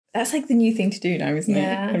That's like the new thing to do now, isn't it?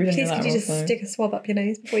 Yeah. Have you done Please that could you just also? stick a swab up your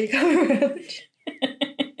nose before you come around? 1, 2,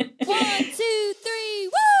 3,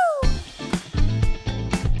 woo!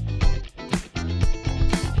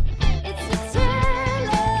 It's a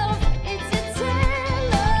tale it's a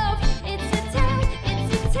tale it's a tale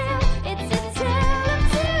of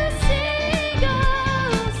two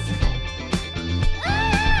seagulls.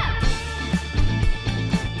 Ah!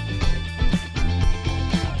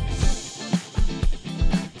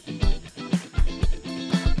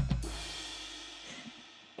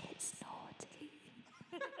 It's naughty.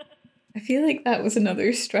 I feel like that was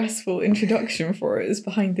another stressful introduction for us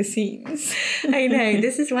behind the scenes. I know,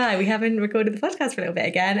 this is why we haven't recorded the podcast for a little bit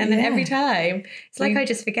again. And then Yeah. every time, it's like I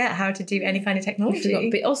just forget how to do any kind of I technology.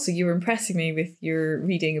 forgot, but also you were impressing me with your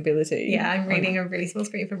reading ability. Yeah, I'm reading a really small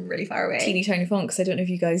screen from really far away. Teeny tiny font, because I don't know if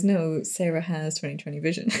you guys know, Sarah has 20/20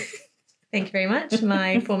 vision. Thank you very much.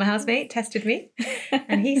 My former housemate tested me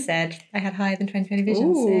and he said I had higher than 20/20 vision.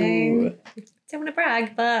 Ooh. So don't want to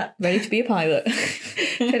brag, but Ready to be a pilot.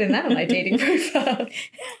 putting that on my dating profile.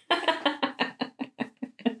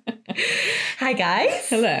 Hi guys.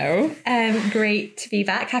 Hello. Great to be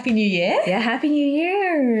back. Happy New Year. Yeah, Happy New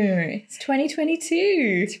Year. It's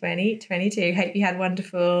 2022. 2022. Hope you had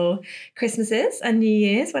wonderful Christmases and New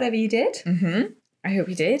Year's, whatever you did. Mm-hmm. I hope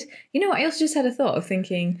you did. You know what? I also just had a thought of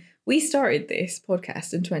thinking, we started this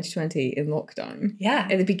podcast in 2020 in lockdown. Yeah.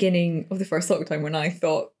 At the beginning of the first lockdown, when I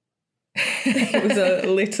thought it was a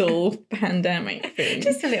little pandemic thing.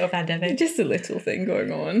 Just a little pandemic. Just a little thing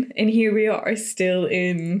going on. And here we are, still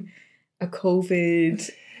in a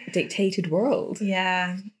COVID dictated world.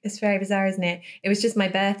 Yeah, it's very bizarre, isn't it? It was just my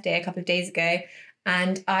birthday a couple of days ago,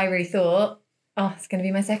 and I really thought, oh, it's going to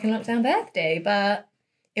be my second lockdown birthday, but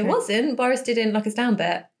it wasn't. Boris didn't lock us down,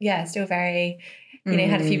 but yeah, still very,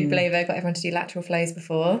 had a few people over, got everyone to do lateral flows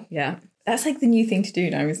before. Yeah. That's like the new thing to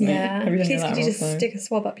do now, isn't it? Yeah, Have you done please your could you lateral just flow? stick a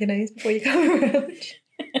swab up your nose before you come around?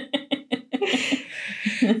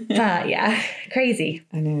 But yeah, crazy.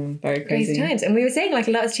 I know, very Crazy times. And we were saying like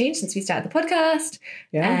a lot has changed since we started the podcast.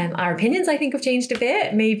 Yeah. Our opinions, I think, have changed a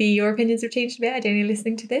bit. Maybe your opinions have changed a bit. I don't know,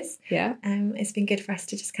 listening to this. Yeah. It's been good for us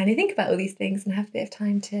to just kind of think about all these things and have a bit of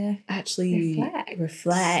time to Actually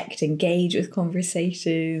reflect. engage with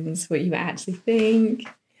conversations, what you actually think.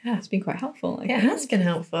 Yeah, it's been quite helpful. I Yeah, it think. has been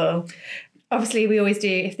helpful. Obviously, we always do,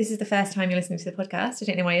 if this is the first time you're listening to the podcast, I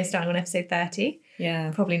don't know why you're starting on episode 30. Yeah.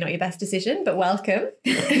 Probably not your best decision, but welcome.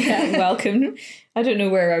 Yeah, welcome. I don't know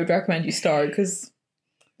where I would recommend you start, because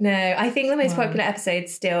No, I think the most popular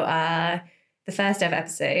episodes still are the first ever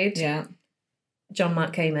episode, yeah. John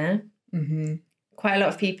Mark Comer. Mm-hmm. Quite a lot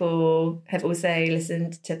of people have also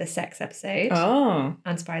listened to the sex episode. Oh.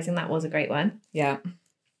 Unsurprising, that was a great one. Yeah.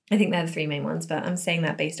 I think they're the three main ones, but I'm saying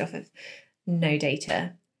that based off of no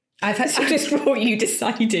data. I've had just what you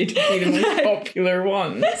decided to be the most popular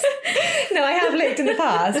ones. No, I have looked in the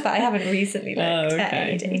past, but I haven't recently looked at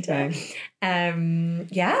any data. Okay.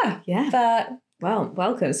 Yeah. Yeah. But Well,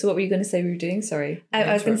 welcome. So what were you going to say we were doing? Sorry.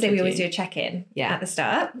 I was going to say we always do a check-in at the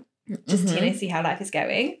start, just to see how life is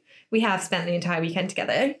going. We have spent the entire weekend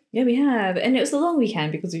together. Yeah, we have. And it was a long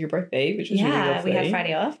weekend because of your birthday, which was really lovely. We had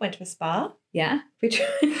Friday off, went to a spa. Yeah, which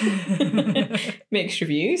mixed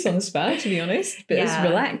reviews on the spa, to be honest. But it's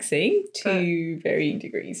relaxing to varying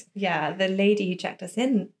degrees. Yeah, the lady who checked us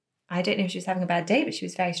in, I don't know if she was having a bad day, but she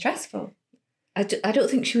was very stressful. I don't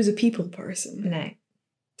think she was a people person. No.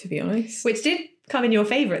 To be honest. Which did come in your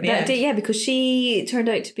favour at the end. Yeah, because she turned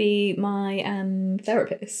out to be my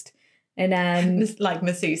therapist. And like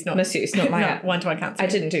masseuse, not my one-to-one counselling.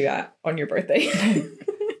 I didn't do that on your birthday.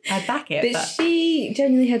 I'd back it. But she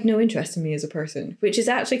genuinely had no interest in me as a person, which is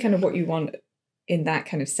actually kind of what you want in that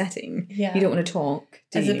kind of setting. Yeah. You don't want to talk,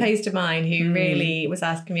 as opposed to mine, who really was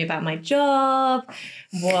asking me about my job,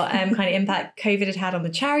 what kind of impact COVID had on the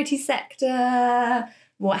charity sector,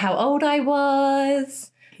 how old I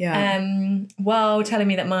was. Yeah. While telling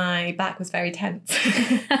me that my back was very tense.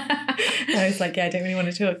 I was like, I don't really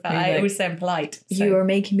want to talk about it. I was so impolite. So. You are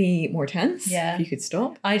making me more tense. Yeah. If you could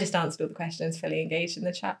stop. I just answered all the questions, fully engaged in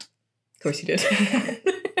the chat. Of course you did.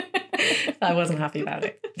 I wasn't happy about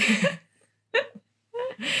it.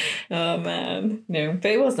 Oh, man. No, but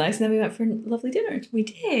it was nice. And then we went for a lovely dinner. We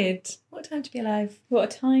did. What a time to be alive.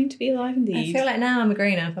 What a time to be alive indeed. I feel like now I'm a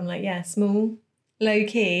grown-up. I'm like, yeah, small,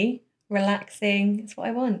 low-key, relaxing. It's what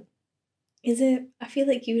I want. Is it? I feel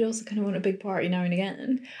like you would also kind of want a big party now and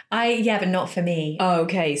again. But not for me. Oh,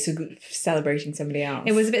 okay. So celebrating somebody else.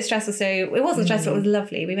 It was a bit stressful. So it wasn't stressful. It was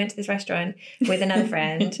lovely. We went to this restaurant with another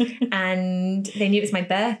friend and they knew it was my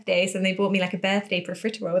birthday. So they bought me like a birthday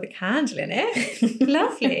profiterole with a candle in it.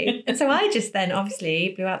 Lovely. And so I just then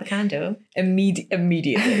obviously blew out the candle.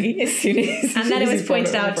 Immediately. As soon as. And then it was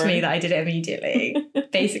pointed out to me that I did it immediately.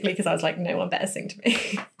 Basically because I was like, no one better sing to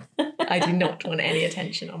me. I do not want any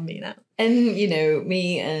attention on me now. And,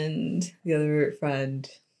 me and the other friend,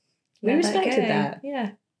 we respected that.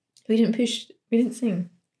 Yeah. We didn't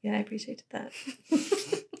sing. Yeah, I appreciated that.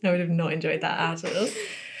 I would have not enjoyed that at all.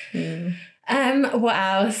 What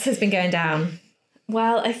else has been going down?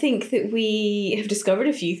 Well, I think that we have discovered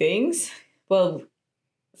a few things. Well,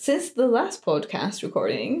 since the last podcast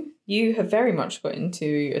recording, you have very much got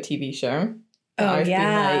into a TV show. I've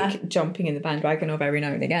been jumping in the bandwagon of every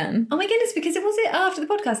now and again. Oh my goodness, because was it after the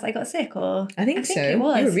podcast that I got sick or? I think so. It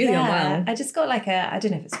was. You were really unwell. I just got I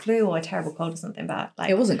don't know if it's flu or a terrible cold or something, but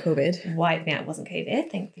it wasn't COVID. Wiped me out. It wasn't COVID,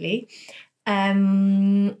 thankfully.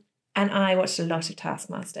 And I watched a lot of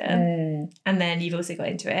Taskmaster. And then you've also got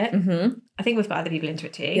into it. Mm-hmm. I think we've got other people into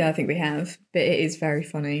it too. Yeah, I think we have. But it is very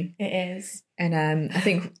funny. It is. And I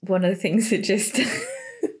think one of the things that just...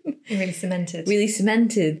 really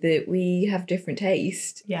cemented that we have different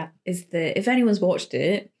taste. Yeah. Is that if anyone's watched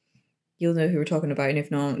it, you'll know who we're talking about. And if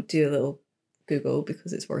not, do a little Google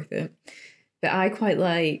because it's worth it. But I quite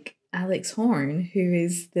like Alex Horne, who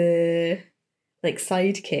is the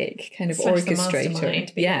sidekick kind of orchestrator.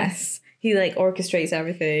 Yes. He orchestrates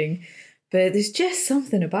everything. But there's just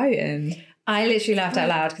something about him. I literally laughed out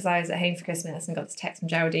loud because I was at home for Christmas and got this text from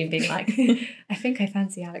Geraldine being like, I think I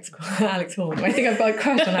fancy Alex Horne. I think I've got a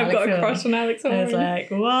crush on Alex Horne. I've got a crush on Alex Horne. I was like,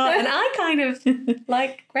 what? And I kind of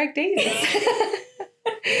like Greg Davies,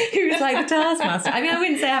 who was like the Taskmaster. I mean, I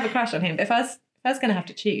wouldn't say I have a crush on him, but if I was going to have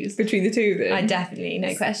to choose between the two of them, I definitely,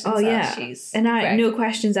 no questions asked. Choose and Greg. no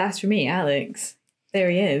questions asked for me, Alex. There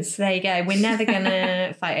he is. So there you go. We're never going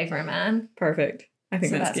to fight over a man. Perfect. I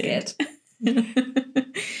think so that's good.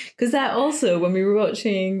 Because that also, when we were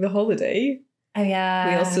watching The Holiday, oh yeah,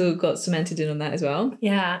 we also got cemented in on that as well.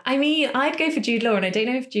 Yeah, I mean, I'd go for Jude Law, and I don't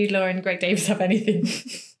know if Jude Law and Greg Davies have anything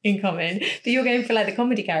in common. But you're going for the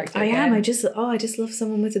comedy character. I am. I just love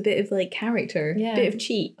someone with a bit of character, a bit of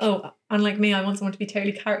cheek. Oh, unlike me, I want someone to be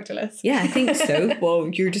totally characterless. Yeah, I think so. Well,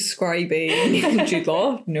 you're describing Jude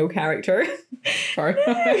Law, no character.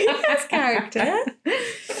 That's character.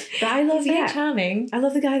 But I love charming. I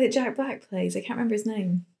love the guy that Jack Black plays. I can't remember his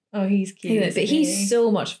name. Oh, he's cute. But he's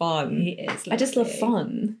so much fun. He is. Lovely. I just love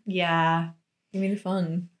fun. Yeah. You mean the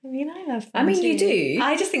fun? I mean, I love fun. I mean, too. you do.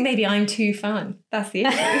 I just think maybe I'm too fun. That's the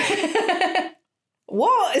issue.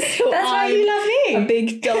 What? So that's why you love me. A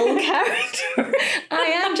big dull character. I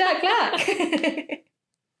am Jack Black.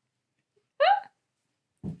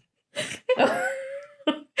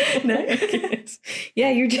 No. Yeah,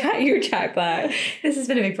 you're Jack Black. This has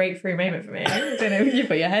been a big breakthrough moment for me. I don't know if you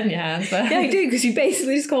put your head in your hands, but yeah, I do, because you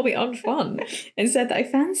basically just called me unfun and said that I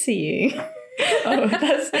fancy you. Oh,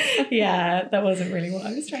 that wasn't really what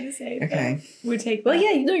I was trying to say. Okay, we'll take. Well,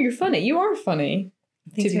 yeah, no, you're funny. You are funny.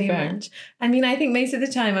 Thanks very much. I mean, I think most of the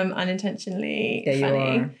time I'm unintentionally funny. You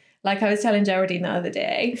are. Like I was telling Geraldine the other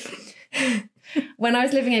day. When I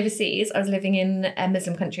was living overseas, I was living in a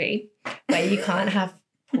Muslim country where you can't have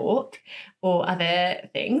pork or other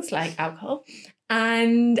things like alcohol.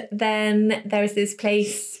 And then there was this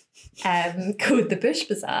place called the Bush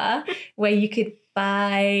Bazaar where you could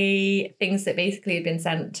buy things that basically had been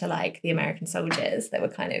sent to the American soldiers that were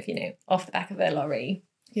kind of, off the back of a lorry.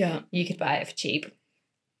 Yeah. You could buy it for cheap.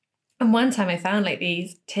 And one time I found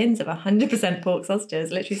these tins of 100% pork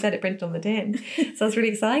sausages, literally said it printed on the tin. So I was really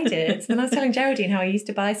excited. So then I was telling Geraldine how I used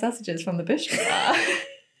to buy sausages from the Bush Bazaar.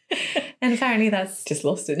 And apparently that's... Just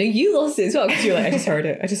lost it. No, you lost it as well because you're like, I just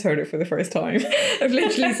heard it for the first time. I've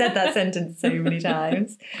literally said that sentence so many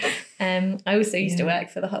times. I also used to work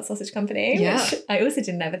for the Hot Sausage Company, which I also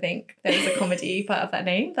didn't ever think there was a comedy part of that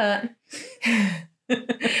name, but...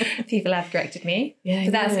 People have corrected me. Yeah,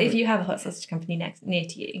 so that's if you have a Hot Sausage Company near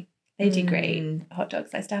to you. They do great hot dogs.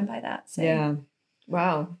 I stand by that. So. Yeah.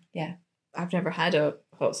 Wow. Yeah. I've never had a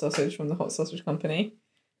hot sausage from the Hot Sausage Company,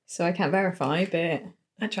 so I can't verify, but...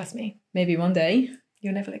 Trust me. Maybe one day.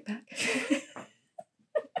 You'll never look back.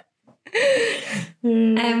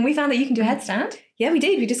 We found that you can do a headstand. Yeah, we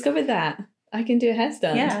did. We discovered that. I can do a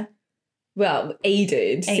headstand. Yeah. Well,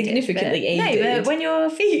 significantly aided. No, but when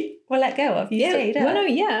your feet were let go of, you stayed up. Well, no,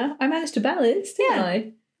 yeah. I managed to balance, didn't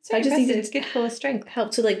I? So I just needed it's good for strength.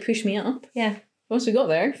 Help to push me up. Yeah. Once we got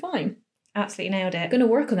there, fine. Absolutely nailed it. I'm going to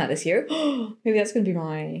work on that this year. Maybe that's going to be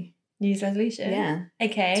my New Year's resolution? Yeah.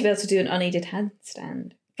 Okay. To be able to do an unaided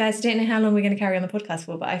handstand. Guys, I don't know how long we're going to carry on the podcast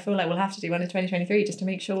for, but I feel like we'll have to do one in 2023 just to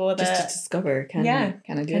make sure that... Just to discover, can I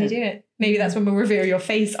do you do it? Maybe that's when we'll reveal your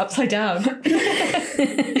face upside down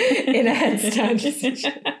in a headstand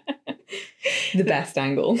position. The best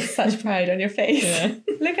angle. Such pride on your face. Yeah.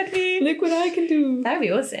 Look at me. Look what I can do. That would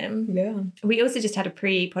be awesome. Yeah. We also just had a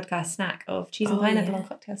pre-podcast snack of cheese and pineapple on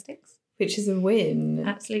cocktail sticks. Which is a win.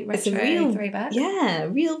 Absolute It's a retro real throwback. Yeah,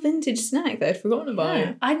 real vintage snack that I'd forgotten about.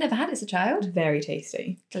 Yeah. I'd never had it as a child. Very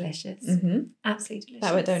tasty. Delicious. Mm-hmm. Absolutely delicious.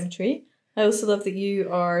 That went down a treat. I also love that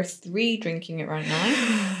you are 3 drinking it right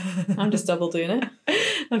now. I'm just double doing it.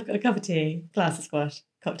 I've got a cup of tea, glass of squash,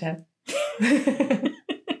 cocktail.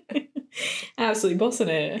 Absolutely bossing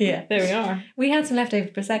it. Yeah. There we are. We had some leftover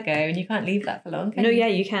Prosecco and you can't leave that for long, can No, you? yeah,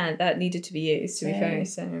 you can. That needed to be used, to be Yeah. fair.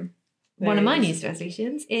 So One of my there New is. Year's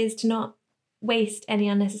resolutions is to not waste any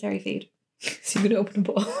unnecessary food. So you're going to open a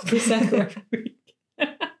bottle of Prosecco every week? No.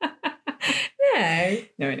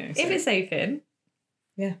 No, I know. If sorry. it's open.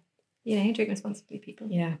 Yeah. You know, drink responsibly, people.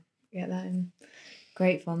 Yeah, get that in.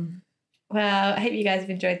 Great fun. Well, I hope you guys have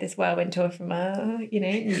enjoyed this whirlwind tour from New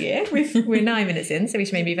Year. We're 9 minutes in, so we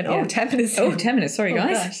should maybe even 10 minutes in. 10 minutes. Sorry, Oh,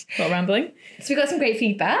 guys. gosh. Got rambling. So we got some great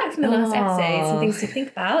feedback from the last episode, some Aw. things to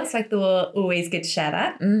think about. So I thought always good to share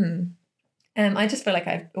that. Mm. I just feel like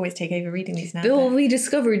I always take over reading these now. Well, we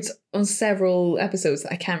discovered on several episodes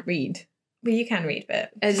that I can't read. Well, you can read,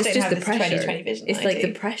 but It's don't just have the this pressure. 20/20 vision It's that I like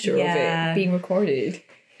the do. pressure Yeah. of it being recorded.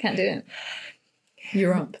 Can't do it.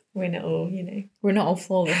 You're up. We're not all, We're not all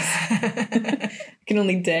flawless. I can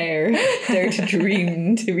only dare to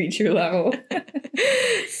dream to reach your level.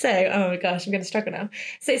 So, oh my gosh, I'm going to struggle now.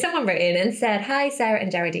 So someone wrote in and said, "Hi, Sarah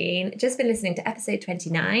and Geraldine. Just been listening to episode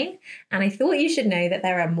 29, and I thought you should know that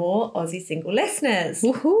there are more Aussie single listeners."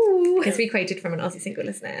 Woohoo! Because we quoted from an Aussie single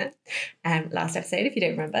listener last episode, if you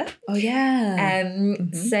don't remember. Oh, yeah.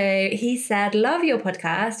 So he said, "Love your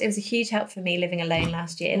podcast. It was a huge help for me living alone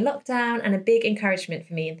last year in lockdown and a big encouragement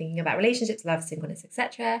for me in thinking about relationships, love, singleness,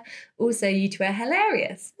 etc. Also, you two are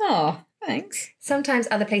hilarious. Oh, thanks. Sometimes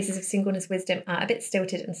other places of singleness wisdom are a bit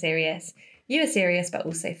stilted and serious. You are serious, but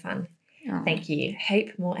also fun. Aw. Thank you.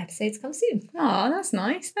 Hope more episodes come soon." Oh, that's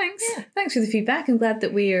nice. Thanks. Yeah. Thanks for the feedback. I'm glad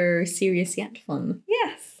that we're serious yet fun.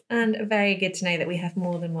 Yes. And very good to know that we have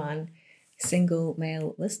more than one Single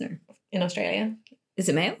male listener. in Australia. Is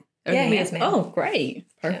it male? Or Yeah, is it he is male. Oh, great.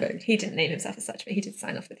 Perfect. Yeah. He didn't name himself as such, but he did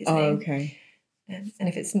sign off with his Oh, name. okay. And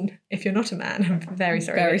if you're not a man, I'm very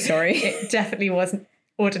sorry. Very sorry. It definitely wasn't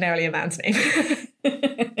ordinarily a man's name.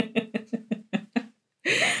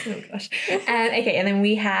 Oh gosh. Okay, and then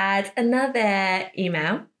we had another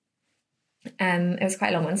email. It was quite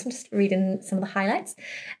a long one, so I'm just reading some of the highlights.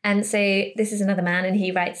 And so this is another man, and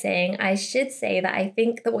he writes saying, "I should say that I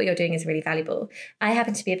think that what you're doing is really valuable. I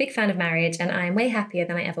happen to be a big fan of marriage, and I am way happier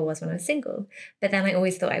than I ever was when I was single. But then I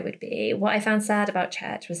always thought I would be. What I found sad about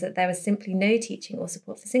church was that there was simply no teaching or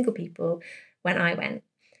support for single people when I went.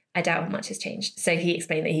 I doubt much has changed." So he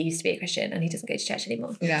explained that he used to be a Christian and he doesn't go to church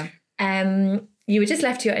anymore. Yeah. You were just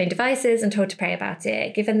left to your own devices and told to pray about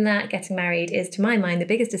it. Given that getting married is, to my mind, the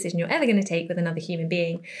biggest decision you're ever going to take with another human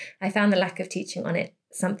being, I found the lack of teaching on it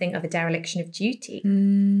something of a dereliction of duty.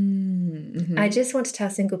 Mm-hmm. I just want to tell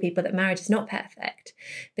single people that marriage is not perfect,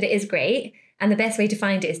 but it is great, and the best way to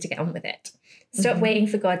find it is to get on with it. Stop waiting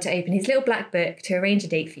for God to open his little black book to arrange a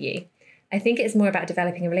date for you. I think it's more about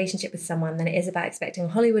developing a relationship with someone than it is about expecting a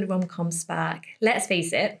Hollywood rom-com spark. Let's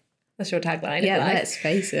face it. That's your tagline. Yeah, if you like. let's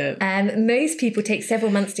face it. Most people take several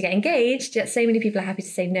months to get engaged, yet so many people are happy to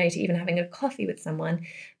say no to even having a coffee with someone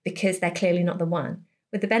because they're clearly not the one.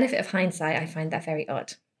 With the benefit of hindsight, I find that very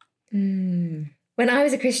odd. When I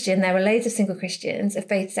was a Christian, there were loads of single Christians of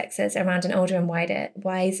both sexes around an older and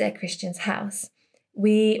wiser Christian's house.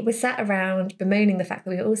 We were sat around bemoaning the fact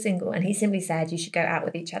that we were all single, and he simply said, "You should go out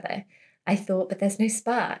with each other." I thought, but there's no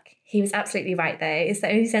spark. He was absolutely right, though. It's the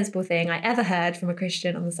only sensible thing I ever heard from a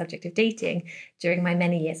Christian on the subject of dating during my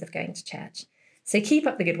many years of going to church. So keep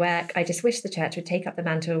up the good work. I just wish the church would take up the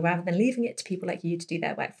mantle rather than leaving it to people like you to do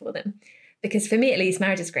their work for them. Because for me, at least,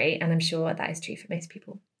 marriage is great, and I'm sure that is true for most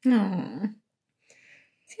people. Aww.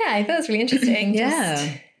 So yeah, I thought it was really interesting. Yeah.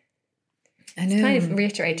 Just I know. kind of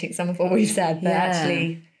reiterating some of what we've said, but Yeah.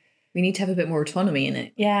 actually, We need to have a bit more autonomy in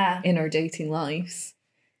it, yeah. in our dating lives.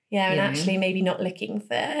 Yeah, and Yeah. actually maybe not looking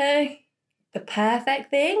for the perfect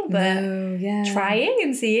thing, but No, yeah. trying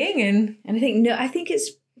and seeing and And I think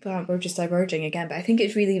it's, well, we're just diverging again, but I think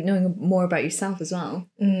it's really knowing more about yourself as well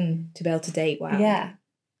to be able to date. Wow. yeah.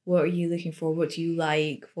 What are you looking for? What do you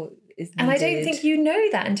like? What is needed? And I don't think you know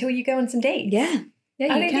that until you go on some dates. Yeah.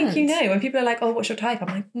 Yeah, I don't think you know. When people are like, "Oh, what's your type?"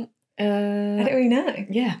 I'm like, I don't really know.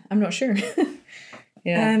 Yeah, I'm not sure.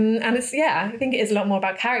 Yeah. And it's, I think it is a lot more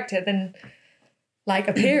about character than like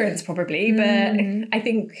appearance probably. But I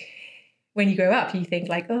think when you grow up, you think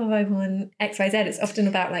like, oh, I want X, Y, Z. It's often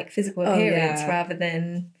about like physical appearance rather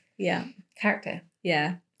than character.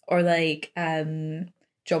 Yeah. Or like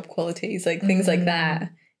job qualities, like things like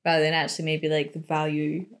that, rather than actually maybe like the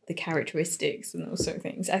value, the characteristics and those sort of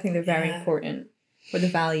things. I think they're very important. Or the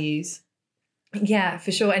values. Yeah,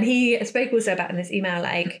 for sure. And he spoke also about in this email,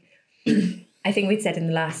 like, I think we'd said in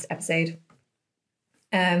the last episode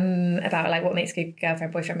about like what makes good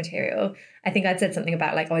girlfriend, boyfriend material. I think I'd said something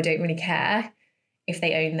about like, oh, I don't really care if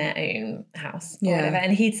they own their own house or whatever.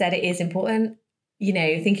 And he'd said it is important, you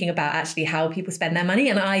know, thinking about actually how people spend their money.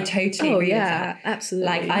 And I totally agree with that. Absolutely.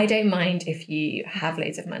 Like, I don't mind if you have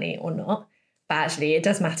loads of money or not. But actually, it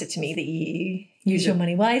does matter to me that you use your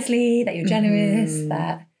money wisely, that you're generous,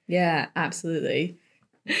 that... Yeah, absolutely.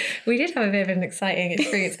 We did have a bit of an exciting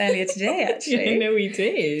experience earlier today, actually. I know we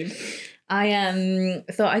did. I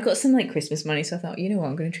thought I got some like Christmas money, so I thought, you know what,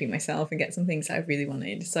 I'm going to treat myself and get some things that I really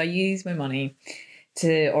wanted. So I used my money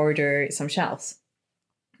to order some shelves.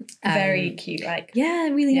 Very cute, like. Yeah,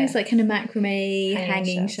 really nice, like kind of macrame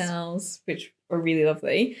hanging shelves, which were really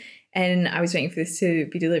lovely. And I was waiting for this to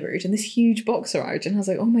be delivered, and this huge box arrived, and I was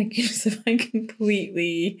like, oh my goodness, if I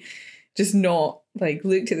completely just not like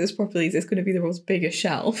looked at this properly, is this going to be the world's biggest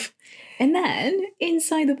shelf? And then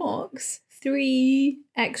inside the box, 3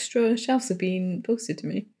 extra shelves have been posted to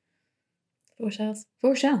me. 4 shelves.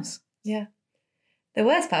 4 shelves. Yeah. The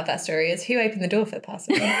worst part of that story is who opened the door for the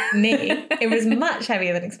parcel? Me. It was much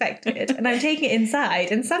heavier than expected. And I'm taking it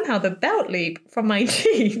inside, and somehow the belt loop from my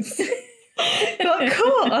jeans got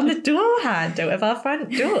caught on the door handle of our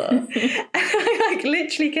front door. And I like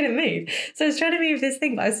literally couldn't move. So I was trying to move this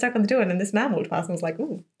thing, but I was stuck on the door, and then this man walked past and was like,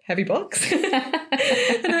 ooh, heavy box. And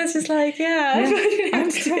I was just like, I'm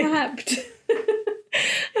trapped.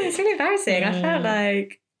 It's really embarrassing. I felt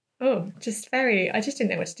like, I just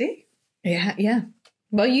didn't know what to do. Yeah.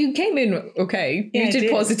 Well, you came in okay. Yeah, you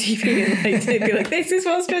did pause the TV and like to be like, this is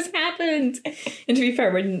what's just happened. And to be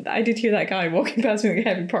fair, when I did hear that guy walking past me with a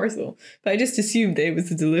heavy parcel, but I just assumed that it was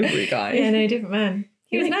the delivery guy. Yeah, no, different man.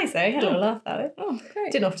 He was nice though. He had a little laugh about it. Oh,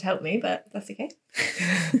 great. Didn't offer to help me, but that's okay.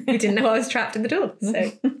 He didn't know I was trapped in the door.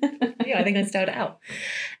 So yeah, I think I styled it out.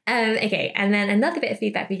 Okay, and then another bit of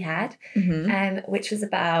feedback we had, which was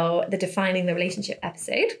about the defining the relationship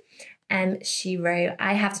episode. She wrote,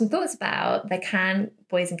 I have some thoughts about the can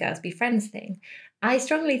boys and girls be friends thing. I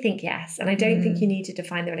strongly think yes, and I don't think you need to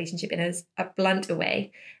define the relationship in a blunt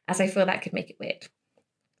way, as I feel that could make it weird.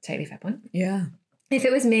 Totally fair point. Yeah. If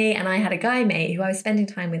it was me and I had a guy mate who I was spending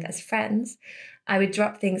time with as friends, I would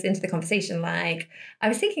drop things into the conversation like, I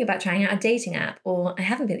was thinking about trying out a dating app, or I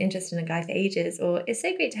haven't been interested in a guy for ages, or it's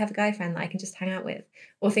so great to have a guy friend that I can just hang out with,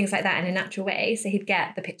 or things like that in a natural way. So he'd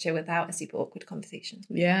get the picture without a super awkward conversation.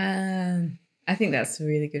 Yeah. I think that's a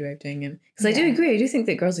really good way of doing it. Because I do agree. I do think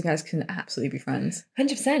that girls and guys can absolutely be friends.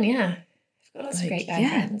 100%, yeah. I've got lots of great guy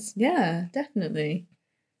friends. Yeah, definitely.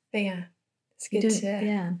 But yeah, it's good to...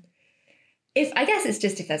 Yeah. I guess it's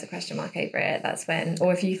just if there's a question mark over it, that's when,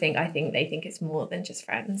 or if you think, I think they think it's more than just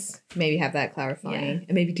friends. Maybe have that clarifying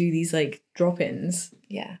and maybe do these like drop-ins.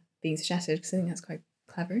 Yeah. Being suggested, because I think that's quite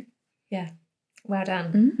clever. Yeah. Well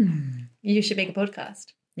done. You should make a podcast.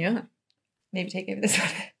 Yeah. Maybe take over this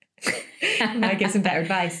one. Might give some better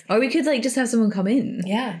advice. Or we could like just have someone come in.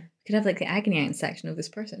 Yeah. We could have like the agony aunt section of this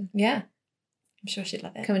person. Yeah. I'm sure she'd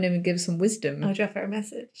love it. Come in and give some wisdom. I'll drop her a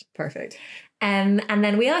message. Perfect. And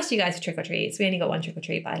then we asked you guys for trick or treats. We only got 1 trick or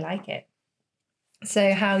treat, but I like it.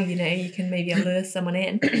 So how, you can maybe lure someone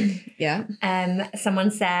in. Yeah. Someone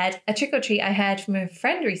said, a trick or treat I heard from a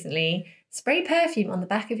friend recently, spray perfume on the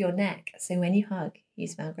back of your neck. So when you hug, you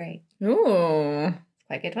smell great. Oh.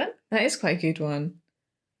 Quite a good one. That is quite a good one.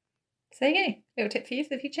 So there you go. Little tip for you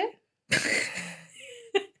for the future.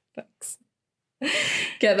 Thanks.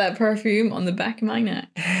 Get that perfume on the back of my neck.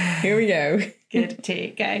 Here we go. Good to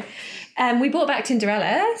go. We brought back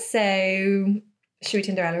Tinderella, so should we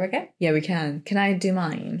Tinderella again? Yeah, we can. Can I do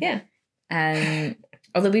mine? Yeah.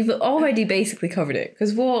 Although we've already basically covered it,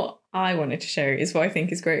 because what I wanted to share is what I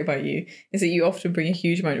think is great about you, is that you often bring a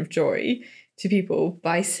huge amount of joy to people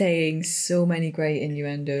by saying so many great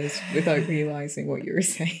innuendos without realising what you were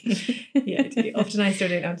saying. Yeah, I do. Often I still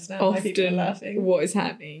don't understand why people are laughing. What is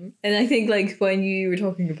happening. And I think like when you were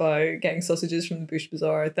talking about getting sausages from the Bush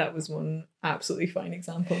Bazaar, that was one absolutely fine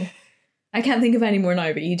example. I can't think of any more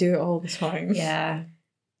now, but you do it all the time. Yeah.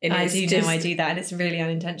 And I do know I do that, and it's really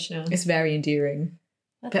unintentional. It's very endearing.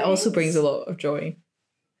 But it also brings a lot of joy.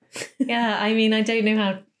 Yeah, I mean, I don't know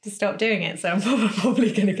how to stop doing it, so I'm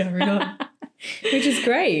probably going to carry on. Which is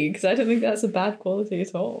great, because I don't think that's a bad quality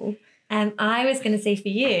at all. I was going to say for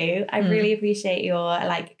you, I really appreciate your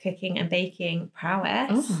like cooking and baking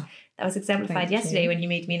prowess. Oh, that was exemplified thank yesterday you. when you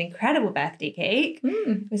made me an incredible birthday cake.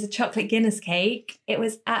 It was a chocolate Guinness cake. It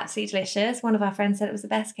was absolutely delicious. One of our friends said it was the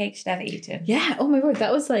best cake she'd ever eaten. Yeah, oh my word,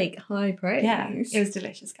 that was like high praise. Yeah, it was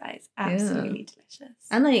delicious, guys. Absolutely delicious.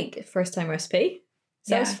 And like first time recipe.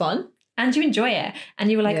 So that was fun. And you enjoy it.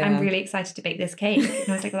 And you were like, Yeah. I'm really excited to bake this cake. And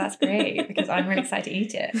I was like, well, that's great because I'm really excited to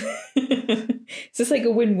eat it. It's just like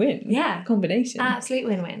a win-win combination. Absolute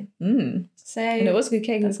win-win. So, And it was a good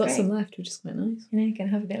cake. We've that's got great. some left, which is quite nice. You know,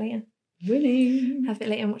 gonna have a bit later. Winning. Have a bit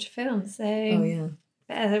later and watch a film. So, Oh, yeah.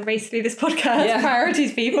 better race through this podcast. Yeah.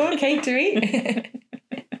 Priorities, people. Cake to eat.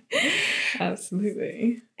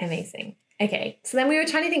 Absolutely. Amazing. Okay, so then we were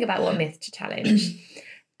trying to think about what myth to challenge.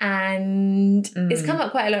 And it's come up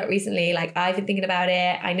quite a lot recently. Like, I've been thinking about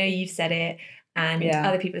it. I know you've said it. And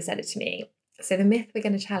other people have said it to me. So the myth we're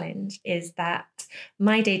going to challenge is that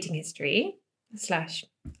my dating history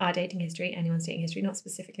 / our dating history, anyone's dating history, not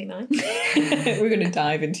specifically mine. We're going to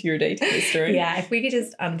dive into your dating history. Yeah, if we could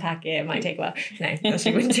just unpack it might take a while. No,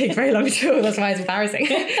 actually, it wouldn't take very long at all. That's why it's embarrassing.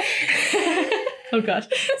 Oh, gosh.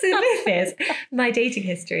 So the myth is my dating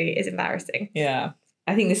history is embarrassing. Yeah.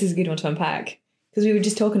 I think this is a good one to unpack. Because we were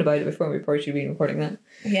just talking about it before we probably been recording that.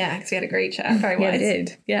 Yeah, because we had a great chat. Very Yeah, wise. we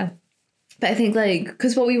did. Yeah. But I think like,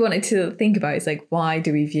 because what we wanted to think about is like, why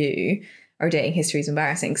do we view our dating history as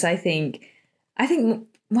embarrassing? Because I think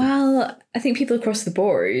people across the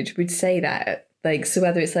board would say that. Like, so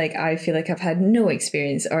whether it's like, I feel like I've had no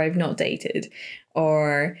experience or I've not dated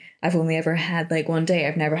or I've only ever had like one date,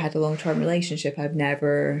 I've never had a long-term relationship, I've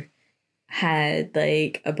never had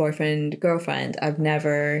like a boyfriend, girlfriend, I've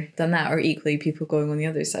never done that, or equally people going on the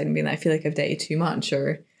other side and being like, I feel like I've dated too much,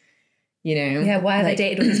 or, you know. Yeah, why have I like,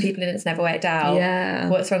 dated all these people and it's never worked out? Yeah.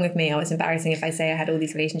 What's wrong with me? Oh, it's embarrassing if I say I had all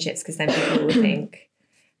these relationships because then people will think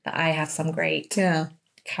that I have some great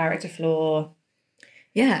character flaw.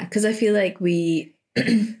 Yeah, because I feel like we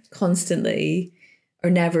constantly are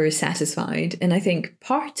never satisfied. And I think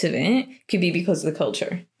part of it could be because of the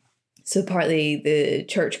culture. So partly the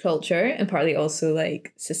church culture and partly also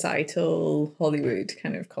like societal Hollywood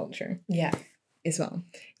kind of culture Yeah. as well.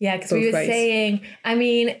 Yeah, because we Both were ways. saying, I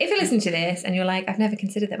mean, if you listen to this and you're like, I've never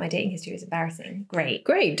considered that my dating history is embarrassing, great.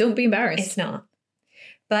 Great, don't be embarrassed. It's not.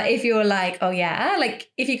 But if you're like, oh yeah, like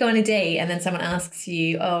if you go on a date and then someone asks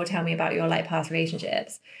you, oh, tell me about your like past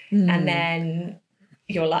relationships. And then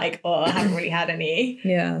you're like, oh, I haven't really had any.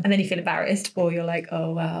 Yeah. And then you feel embarrassed, or you're like,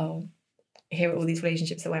 oh, well, here are all these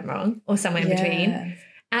relationships that went wrong, or somewhere in between.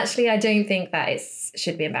 Actually, I don't think that it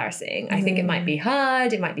should be embarrassing. I think it might be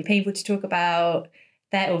hard. It might be painful to talk about.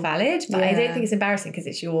 They're all valid, but I don't think it's embarrassing because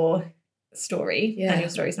it's your story and your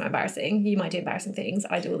story's not embarrassing. You might do embarrassing things.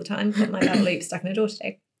 I do all the time. Put my little loop stuck in a door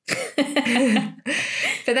today.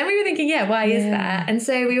 But then we were thinking, why is that? And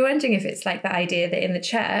so we were wondering if it's like the idea that in the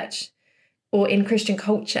church or in Christian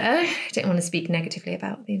culture, I don't want to speak negatively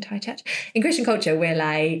about the entire church. In Christian culture, we're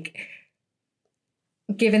like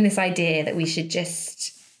given this idea that we should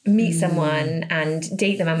just meet someone and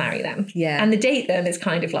date them and marry them. Yeah. And the date them is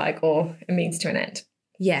kind of like, a means to an end.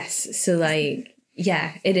 Yes. So like,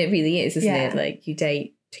 it really is, isn't Yeah. it? Like you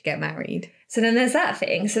date to get married. So then there's that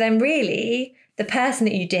thing. So then really the person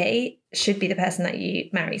that you date should be the person that you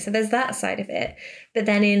marry. So there's that side of it. But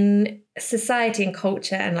then in society and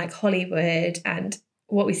culture and like Hollywood and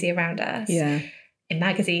what we see around us, in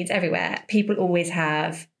magazines, everywhere, people always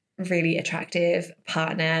have really attractive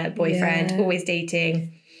partner, boyfriend, always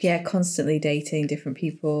dating. Yeah, constantly dating different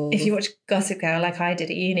people. If you watch Gossip Girl like I did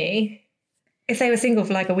at uni, if they were single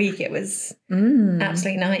for like a week, it was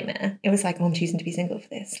absolute nightmare. It was like, I'm choosing to be single for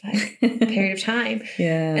this like period of time.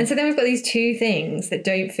 Yeah. And so then we've got these two things that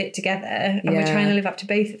don't fit together and we're trying to live up to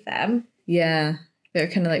both of them. Yeah. They're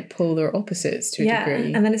kind of like polar opposites to a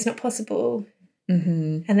degree. And then it's not possible.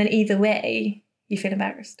 And then either way, you feel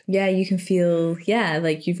embarrassed. Yeah, you can feel,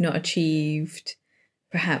 like you've not achieved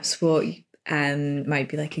perhaps what might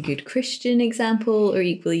be like a good Christian example, or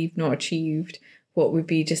equally you've not achieved what would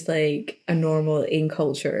be just like a normal in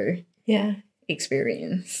culture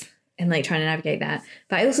experience, and like trying to navigate that.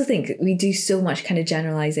 But I also think we do so much kind of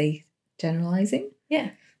generalizing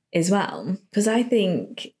as well, because I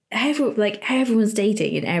think everyone's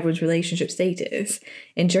dating and everyone's relationship status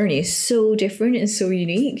and journey is so different and so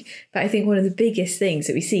unique. But I think one of the biggest things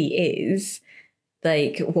that we see is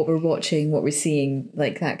like what we're watching, what we're seeing,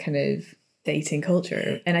 like that kind of dating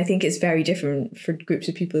culture. And I think it's very different for groups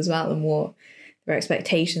of people as well, and what their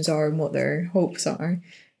expectations are and what their hopes are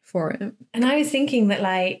for it. And I was thinking that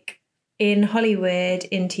like in Hollywood,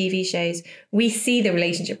 in TV shows, we see the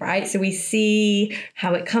relationship, right? So we see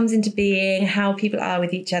how it comes into being, how people are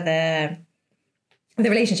with each other, the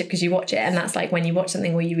relationship, because you watch it. And that's like when you watch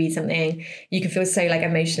something or you read something, you can feel so like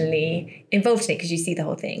emotionally involved in it because you see the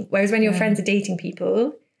whole thing. Whereas when your friends are dating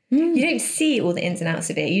people, you don't see all the ins and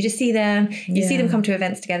outs of it. You just see them, you see them come to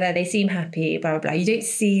events together, they seem happy, blah, blah, blah. You don't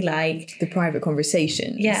see like... the private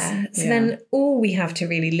conversations. Yeah. So then all we have to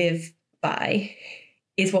really live by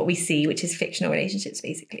is what we see, which is fictional relationships,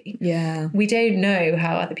 basically. Yeah. We don't know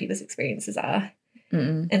how other people's experiences are.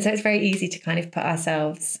 And so it's very easy to kind of put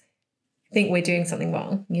ourselves, think we're doing something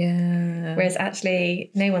wrong. Yeah. Whereas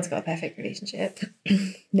actually, no one's got a perfect relationship.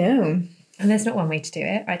 No. And there's not one way to do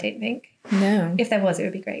it, I don't think. No. If there was, it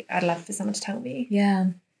would be great. I'd love for someone to tell me.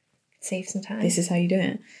 Yeah. Save some time. This is how you do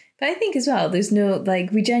it. But I think as well, there's no,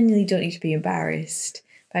 like, we genuinely don't need to be embarrassed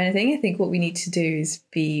by anything. I think what we need to do is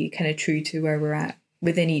be kind of true to where we're at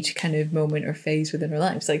within each kind of moment or phase within our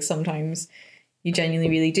lives. Like sometimes you genuinely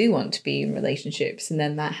really do want to be in relationships and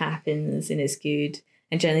then that happens and it's good.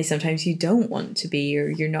 And generally sometimes you don't want to be or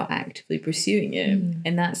you're not actively pursuing it.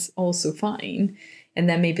 And that's also fine. And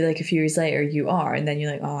then maybe like a few years later you are, and then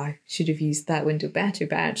you're like, oh, I should have used that window better.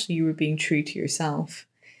 But actually you were being true to yourself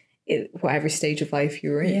at whatever stage of life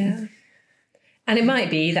you were in. Yeah. And it might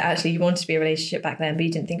be that actually you wanted to be in a relationship back then, but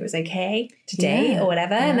you didn't think it was okay to date or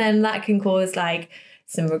whatever. And then that can cause like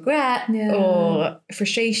some regret or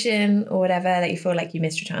frustration or whatever, that you feel like you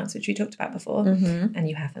missed your chance, which we talked about before. And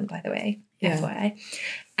you haven't, by the way, FYI.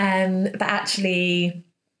 But actually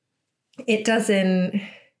it doesn't...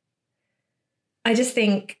 I just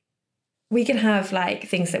think we can have like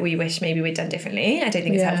things that we wish maybe we'd done differently. I don't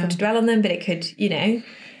think it's helpful to dwell on them, but it could, you know,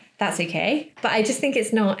 that's okay. But I just think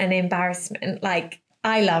it's not an embarrassment. Like,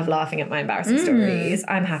 I love laughing at my embarrassing stories.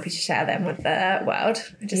 I'm happy to share them with the world.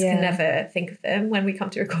 I just can never think of them when we come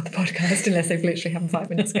to record the podcast unless they've literally happened 5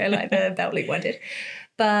 minutes ago, like the belt loop one did.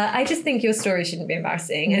 But I just think your story shouldn't be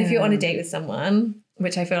embarrassing. And if you're on a date with someone,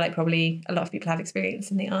 which I feel like probably a lot of people have experienced,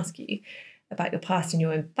 and they ask you about your past and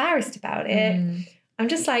you're embarrassed about it, I'm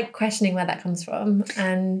just like questioning where that comes from.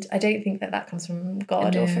 And I don't think that comes from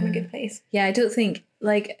God or from a good place. Yeah, I don't think,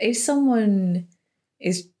 like, if someone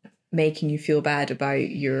is making you feel bad about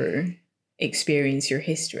your experience, your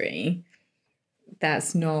history,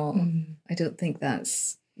 that's not, I don't think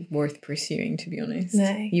that's worth pursuing, to be honest.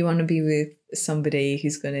 No. You want to be with somebody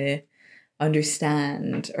who's going to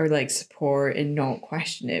understand or like support and not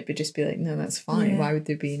question it, but just be like, no, that's fine. Why would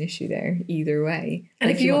there be an issue there either way? And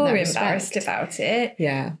like, if you're embarrassed about it,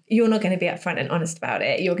 you're not going to be upfront and honest about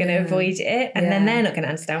it. You're going to avoid it, and then they're not going to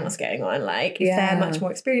understand what's going on. Like, if they're much more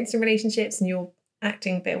experienced in relationships and you're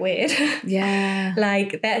acting a bit weird,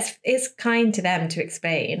 like, it's kind to them to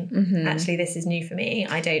explain, actually, this is new for me.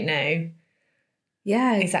 I don't know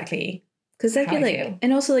exactly. Because I feel like,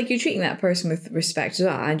 and also like you're treating that person with respect as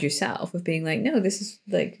well, and yourself, of being like, no, this is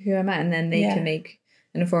like who I'm at, and then they can make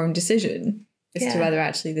an informed decision as to whether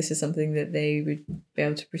actually this is something that they would be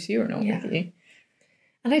able to pursue or not with you.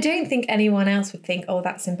 And I don't think anyone else would think, oh,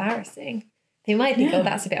 that's embarrassing. They might think, oh,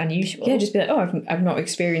 that's a bit unusual. Yeah, just be like, oh, I've not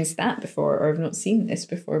experienced that before, or I've not seen this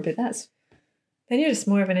before, but that's... Then you're just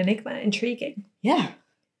more of an enigma, intriguing. Yeah.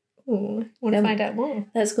 Ooh, want to find out more.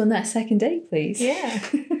 Let's go on that second date, please. Yeah.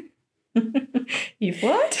 You've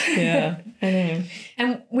what? Yeah, I know.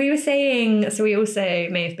 And we were saying, so we also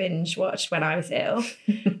may have binge watched When I Was Ill.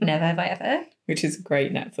 Never Have I Ever. Which is a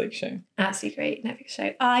great Netflix show. Absolutely great Netflix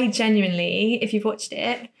show. I genuinely, if you've watched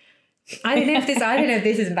it, I don't know if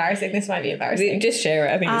this is embarrassing. This might be embarrassing. Just share it.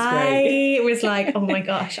 I think it's great. I was like, oh my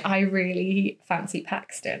gosh, I really fancy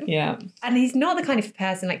Paxton. Yeah. And he's not the kind of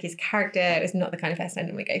person, like his character is not the kind of person I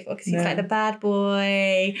normally go for, because he's like the bad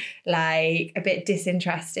boy, like a bit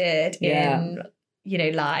disinterested in, you know,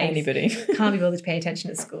 life. Anybody. Can't be bothered to pay attention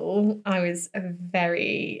at school. I was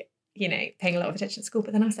very, you know, paying a lot of attention at school,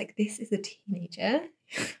 but then I was like, this is a teenager.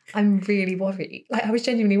 I'm really worried. Like, I was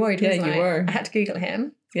genuinely worried. Yeah, you were. I had to Google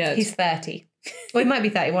him. Yeah. He's 30. Well, he might be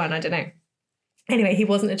 31, I don't know. Anyway, he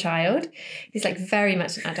wasn't a child. He's like very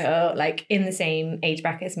much an adult, like in the same age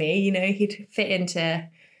bracket as me. You know, he'd fit into,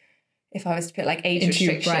 if I was to put like age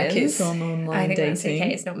restrictions. Brackets on online I think dating. That's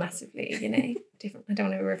okay. It's not massively, you know, different. I don't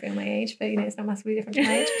want to reveal my age, but you know, it's not massively different from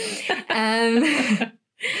my age.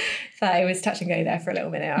 So I was touch and go there for a little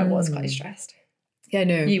minute. I was quite stressed. Yeah,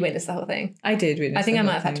 no. You witnessed the whole thing. I did witness I think I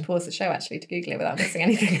might have thing. had to pause the show actually to Google it without missing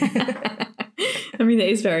anything. I mean, it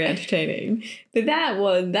is very entertaining. But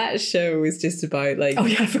that show was just about like. Oh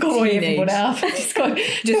yeah, I forgot what everyone else. I just want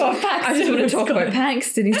to talk about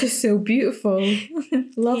Paxton. He's just so beautiful.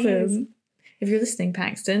 Love him. If you're listening,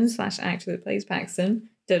 Paxton / actor that plays Paxton,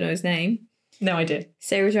 don't know his name. No, I do.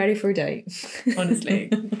 Sarah's ready for a date. Honestly,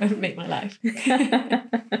 I would make my life.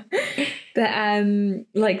 But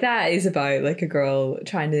like that is about like a girl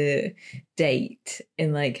trying to date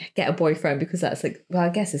and like get a boyfriend, because that's like, well, I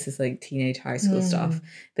guess this is like teenage high school stuff.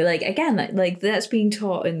 But like again, like that's being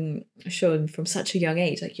taught and shown from such a young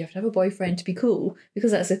age. Like you have to have a boyfriend to be cool,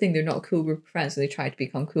 because that's the thing. They're not a cool group of friends, so they try to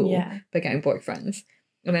become cool by getting boyfriends.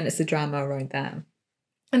 And then it's the drama around that.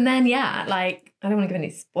 And then, yeah, like, I don't want to give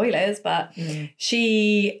any spoilers, but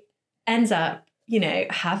she ends up, you know,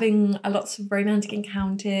 having lots of romantic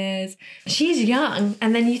encounters. She's young.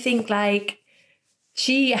 And then you think, like,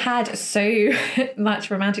 she had so much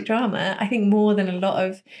romantic drama, I think more than a lot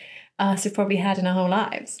of us have probably had in our whole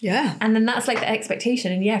lives. Yeah. And then that's like the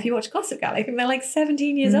expectation. And yeah, if you watch Gossip Girl, I think they're like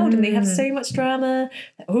 17 years old and they have so much drama.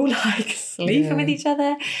 They're all like sleeping with each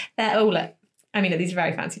other. They're all like, I mean, these are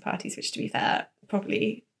very fancy parties, which to be fair,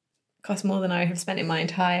 probably cost more than I have spent in my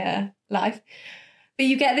entire life. But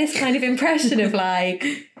you get this kind of impression of like,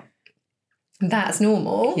 that's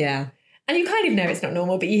normal. Yeah. And you kind of know it's not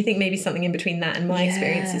normal, but you think maybe something in between that and my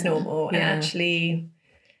experience is normal. And actually,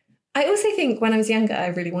 I also think when I was younger, I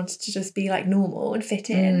really wanted to just be like normal and fit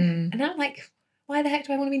in. And now I'm like, why the heck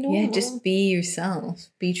do I want to be normal? Yeah, just be yourself.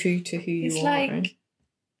 Be true to who you are. It's like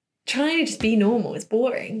trying to just be normal. It's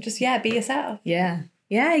boring. Just, be yourself. Yeah.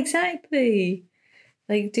 Yeah, exactly.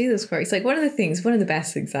 Like, do those quirks. Like, one of the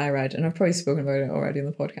best things I read, and I've probably spoken about it already on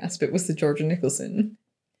the podcast, but was the Georgia Nicholson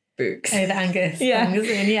books. Oh, the Angus.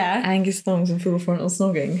 Angus Thongs and Full Frontal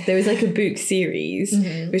Snogging. There was like a book series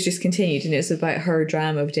which just continued, and it was about her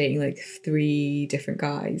drama of dating like 3 different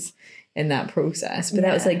guys in that process. But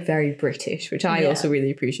that was like very British, which I also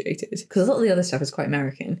really appreciated, because a lot of the other stuff is quite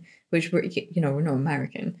American, which we're not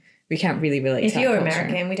American. We can't really relate if to that you're culture.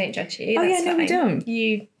 American, we don't judge you. Oh, That's no, fine. we don't.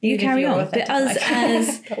 You carry on. But us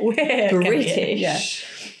as British,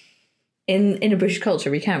 in a British culture,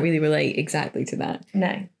 we can't really relate exactly to that.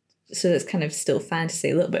 No. So it's kind of still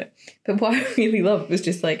fantasy a little bit. But what I really loved was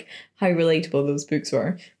just like how relatable those books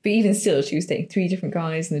were. But even still, she was dating 3 different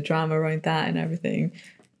guys and the drama around that and everything.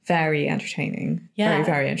 Very entertaining. Yeah. Very,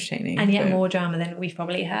 very entertaining. And yet more drama than we've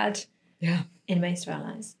probably had in most of our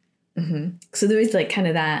lives. So there is like kind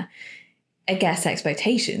of that, I guess,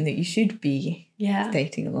 expectation that you should be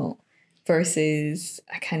dating a lot versus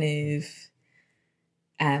a kind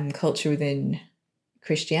of culture within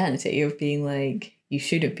Christianity of being like, you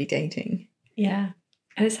shouldn't be dating. Yeah.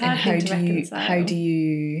 And it's hard to reconcile. How do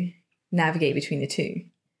you navigate between the two?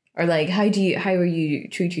 Or like, how are you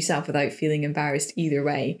true to yourself without feeling embarrassed either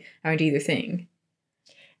way around either thing?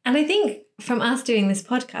 And I think from us doing this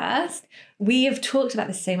podcast, we have talked about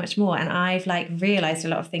this so much more, and I've like realized a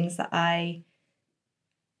lot of things that I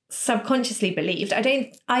subconsciously believed. I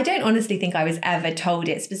don't honestly think I was ever told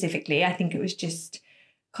it specifically. I think it was just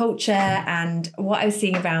culture and what I was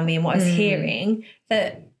seeing around me and what I was hearing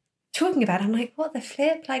that talking about. I'm like, what the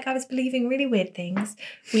flip? Like, I was believing really weird things.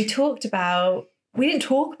 We didn't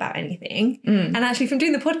talk about anything. And actually from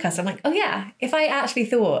doing the podcast, I'm like, oh yeah, if I actually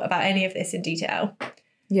thought about any of this in detail,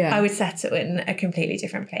 I would settle in a completely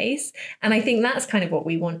different place. And I think that's kind of what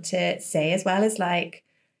we want to say as well, is like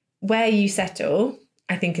where you settle,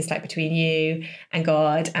 I think is like between you and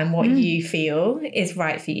God and what you feel is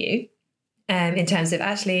right for you. In terms of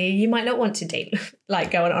actually, you might not want to date,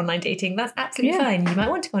 like go on online dating. That's absolutely fine. You might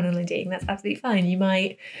want to go on online dating. That's absolutely fine. You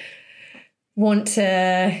might want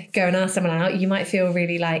to go and ask someone out. You might feel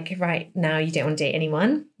really like, right now you don't want to date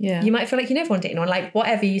anyone. Yeah. You might feel like you never want to date anyone. Like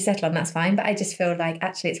whatever you settle on, that's fine. But I just feel like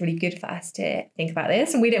actually it's really good for us to think about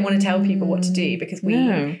this. And we don't want to tell people what to do because we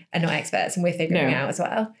are not experts and we're figuring it out as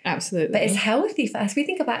well. Absolutely. But it's healthy for us. We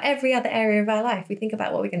think about every other area of our life. We think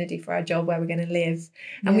about what we're going to do for our job, where we're going to live.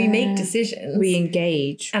 And we make decisions. We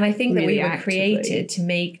engage. And I think really that we were actively created to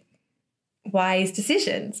make wise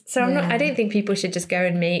decisions. So I don't think people should just go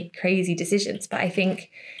and make crazy decisions, but I think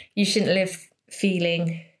you shouldn't live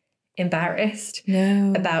feeling embarrassed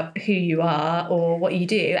about who you are or what you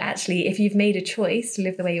do. Actually, if you've made a choice to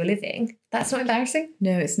live the way you're living, that's not embarrassing.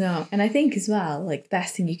 No, it's not. And I think as well, like the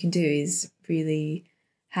best thing you can do is really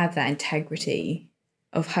have that integrity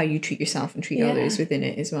of how you treat yourself and treat others within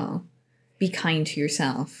it as well. Be kind to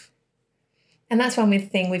yourself. And that's one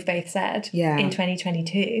thing we've both said in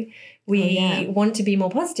 2022. We want to be more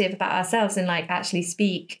positive about ourselves and like actually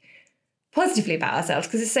speak positively about ourselves,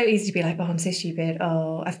 because it's so easy to be like, oh, I'm so stupid.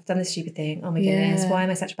 Oh, I've done this stupid thing. Oh my goodness, why am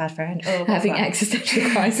I such a bad friend? Oh, having existential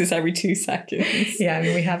crisis every 2 seconds. Yeah, I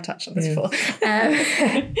mean, we have touched on this before.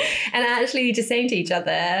 And actually just saying to each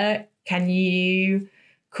other, can you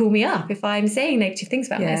call me up if I'm saying negative things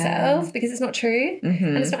about Yeah. myself, because it's not true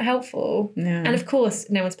and it's not helpful. No. And of course,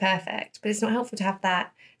 no one's perfect, but it's not helpful to have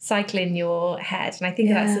that cycle in your head. And I think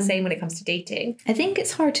that's the Yeah. same when it comes to dating. I think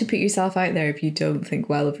it's hard to put yourself out there if you don't think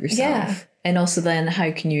well of yourself. Yeah. And also then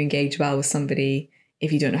how can you engage well with somebody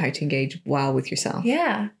if you don't know how to engage well with yourself?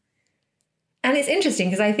 Yeah. And it's interesting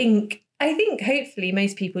because I think hopefully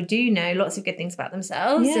most people do know lots of good things about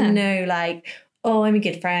themselves and know like, oh, I'm a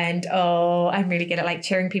good friend. Oh, I'm really good at like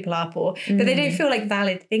cheering people up, but they don't feel like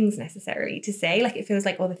valid things necessarily to say. Like it feels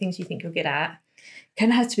like all the things you think you're good at.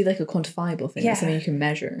 Kind of has to be like a quantifiable thing, Yeah. something you can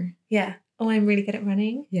measure. Yeah. Oh, I'm really good at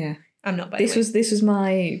running. Yeah. I'm not, by the way. This was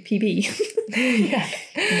my PB. Yeah.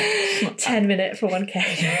 10 minute for 1K.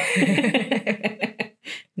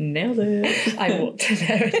 Nailed it. I walked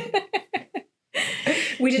there.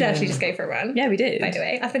 We did actually just go for a run. Yeah, we did. By the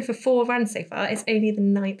way, I've been for 4 runs so far. It's only the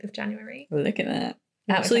 9th of January. Look at that.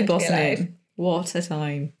 What a Absolutely time to be bossing alive. it. What a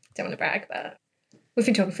time. Don't want to brag, but we've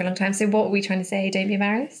been talking for a long time. So what were we trying to say? Don't be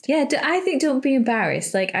embarrassed? Yeah, I think don't be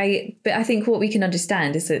embarrassed. But I think what we can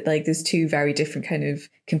understand is that like there's two very different kind of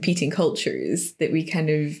competing cultures that we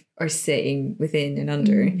kind of are sitting within and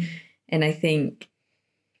under. And I think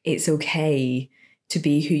it's okay to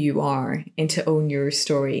be who you are and to own your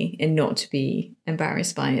story and not to be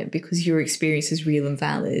embarrassed by it, because your experience is real and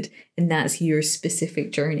valid and that's your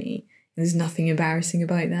specific journey. There's nothing embarrassing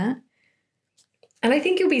about that. And I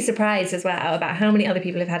think you'll be surprised as well about how many other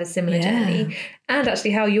people have had a similar journey, and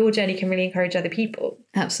actually how your journey can really encourage other people.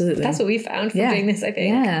 Absolutely. That's what we found from doing this, I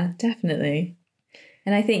think. Yeah, definitely.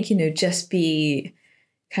 And I think, just be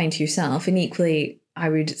kind to yourself. And equally, I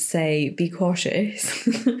would say be cautious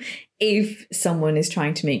if someone is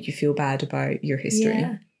trying to make you feel bad about your history.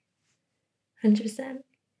 Yeah. 100%.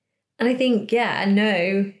 And I think,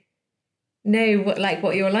 know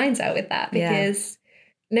what your lines are with that, because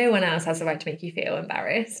no one else has the right to make you feel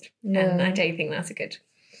embarrassed. No. And I don't think that's a good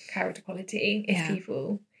character quality if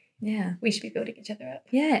people, we should be building each other up.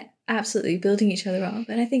 Yeah, absolutely. Building each other up.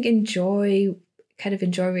 And I think enjoy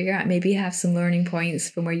where you're at. Maybe have some learning points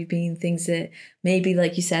from where you've been, things that maybe,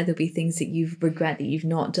 like you said, there'll be things that you regret that you've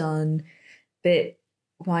not done. But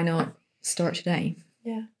why not start today?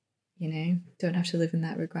 Yeah. Don't have to live in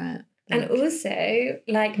that regret. And also,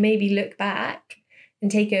 maybe look back and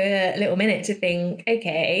take a little minute to think,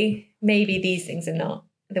 okay, maybe these things are not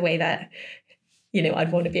the way that,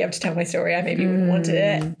 I'd want to be able to tell my story. I maybe wouldn't want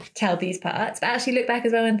to tell these parts, but actually look back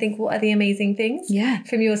as well and think, what are the amazing things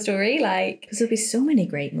from your story? Because there'll be so many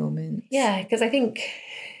great moments. Yeah, because I think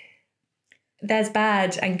there's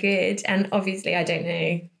bad and good. And obviously, I don't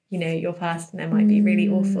know, your past, and there might be really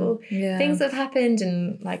awful things that have happened.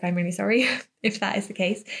 And I'm really sorry if that is the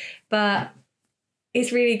case. But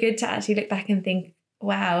it's really good to actually look back and think,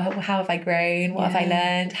 wow, how have I grown? What have I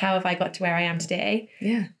learned? How have I got to where I am today?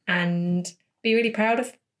 Yeah. And be really proud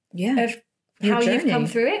of your how journey. you've come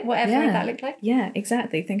through it, whatever that looked like. Yeah,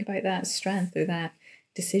 exactly. Think about that strength or that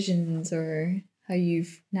decisions or how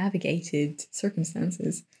you've navigated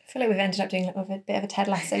circumstances. I feel like we've ended up doing a bit of a Ted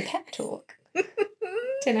Lasso pep talk.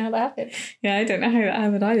 Don't know how that happened. Yeah, I don't know how that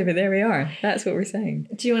happened either, but there we are. That's what we're saying.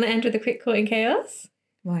 Do you want to end with a quick caught in chaos?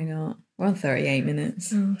 Why not? We're on 38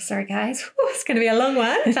 minutes. Oh, sorry guys. Ooh, it's going to be a long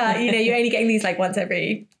one. But, you're only getting these once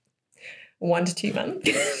every 1 to 2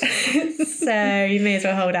 months. So you may as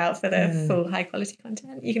well hold out for the full high quality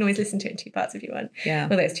content. You can always listen to it in 2 parts if you want. Yeah.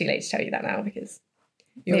 Although it's too late to tell you that now because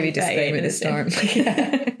you're maybe disclaim at the start.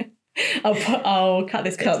 Yeah. I'll cut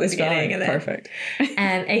this bit at the beginning. And then. Perfect.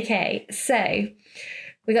 Okay, so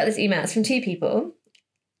we got this email. It's from 2 people. All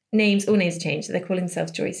names are changed. So they're calling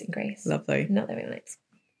themselves Joyce and Grace. Lovely. Not their real names.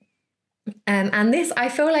 And this, I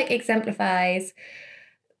feel like, exemplifies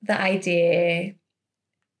the idea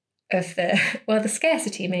of the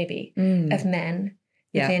scarcity maybe of men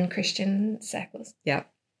within Christian circles. Yeah.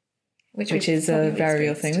 Which is a very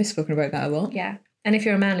real thing. We've spoken about that a lot. Yeah. And if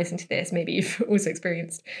you're a man listening to this, maybe you've also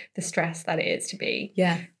experienced the stress that it is to be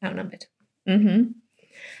outnumbered.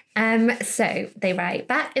 Mm-hmm. So they write,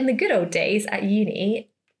 back in the good old days at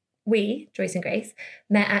uni, we, Joyce and Grace,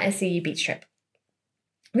 met at a CU beach trip.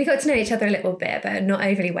 We got to know each other a little bit, but not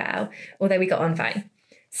overly well, although we got on fine.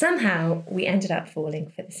 Somehow, we ended up falling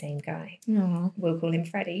for the same guy. Aww. We'll call him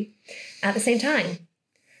Freddie. At the same time.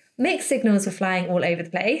 Mixed signals were flying all over the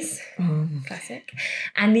place. Classic.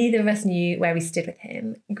 And neither of us knew where we stood with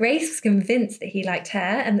him. Grace was convinced that he liked her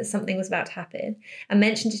and that something was about to happen, and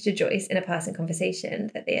mentioned it to Joyce in a passing conversation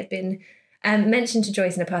that they had been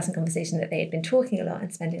talking a lot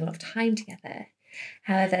and spending a lot of time together.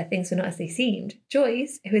 However, things were not as they seemed.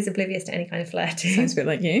 Joyce, who is oblivious to any kind of flirting, Sounds a bit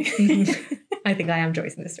like you. I think I am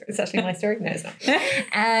Joyce in this story. It's actually my story. No, it's not.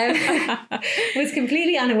 Was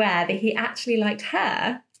completely unaware that he actually liked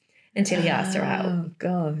her until he asked her out. Oh,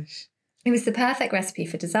 gosh. It was the perfect recipe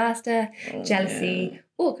for disaster, jealousy,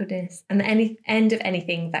 awkwardness, and the end of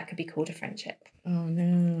anything that could be called a friendship. Oh,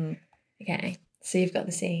 no. Okay, so you've got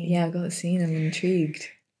the scene. Yeah, I've got the scene. I'm intrigued.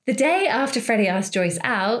 The day after Freddie asked Joyce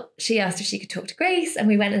out, she asked if she could talk to Grace, and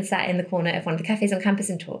we went and sat in the corner of one of the cafes on campus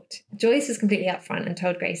and talked. Joyce was completely upfront and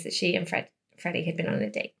told Grace that she and Freddie had been on a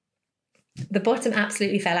date. The bottom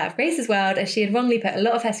absolutely fell out of Grace's world, as she had wrongly put a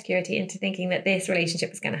lot of her security into thinking that this relationship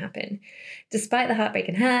was going to happen. Despite the heartbreak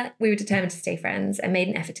and hurt, we were determined to stay friends and made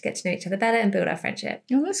an effort to get to know each other better and build our friendship.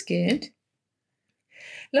 Oh, that's good.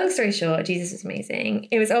 Long story short, Jesus was amazing.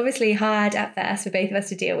 It was obviously hard at first for both of us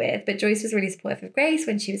to deal with, but Joyce was really supportive of Grace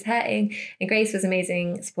when she was hurting, and Grace was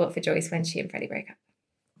amazing support for Joyce when she and Freddie broke up.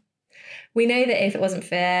 We know that if it wasn't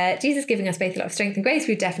for Jesus giving us both a lot of strength and grace,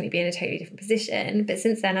 we'd definitely be in a totally different position. But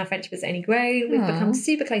since then, our friendship has only grown. We've become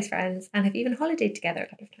super close friends and have even holidayed together a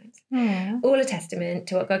couple of times. Aww. All a testament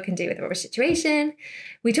to what God can do with a rubbish situation.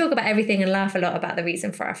 We talk about everything and laugh a lot about the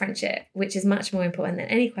reason for our friendship, which is much more important than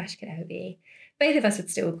any crush could ever be. Both of us would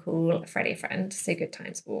still call Freddie a friend, so good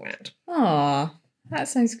times all around. Aw, that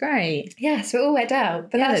sounds great. Yeah, so it all worked out.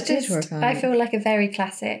 But Yeah, that's that did just, work out. I feel like a very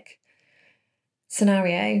classic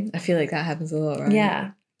scenario. I feel like that happens a lot, right?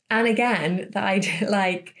 Yeah. And again, that I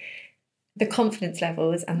like the confidence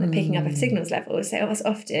levels and the picking up of signals levels. So it was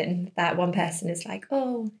often that one person is like,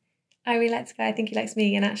 oh, I really like this guy, I think he likes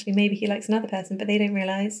me, and actually maybe he likes another person, but they don't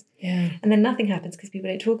realise. Yeah. And then nothing happens because people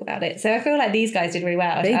don't talk about it. So I feel like these guys did really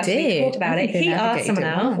well. They to actually did. talk about I it. think they He asked navigated someone it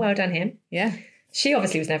out. well. Well done him. Yeah. She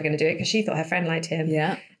obviously was never going to do it because she thought her friend liked him.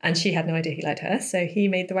 Yeah. And she had no idea he liked her. So he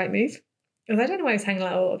made the right move. Although I don't know why he was hanging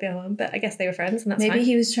out with the other one, but I guess they were friends and that's Maybe fine.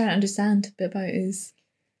 he was trying to understand a bit about his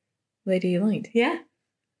lady he liked. Yeah,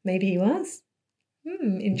 maybe he was.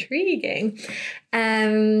 Intriguing.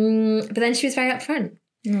 But then she was very upfront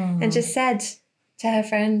and just said to her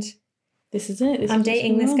friend, this is it. This I'm is what's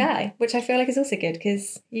dating this going on. guy, which I feel like is also good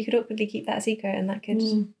because you could awkwardly keep that a secret and that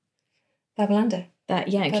could bubble under. That,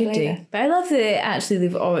 yeah, it Bubble could do. over. But I love that actually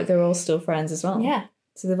they're all still friends as well. Yeah.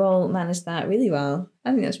 So they've all managed that really well.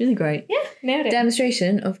 I think that's really great. Yeah, nailed it.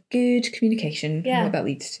 Demonstration of good communication Yeah. and what that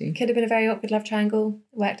leads to. Could have been a very awkward love triangle.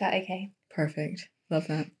 Worked out okay. Perfect. Love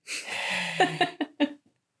that.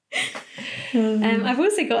 I've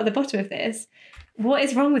also got at the bottom of this, what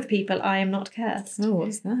is wrong with people? I am not cursed. Oh,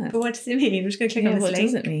 what's that? But what does it mean? I'm just going to click on this what link.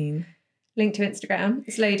 does it mean? Link to Instagram.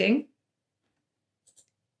 It's loading.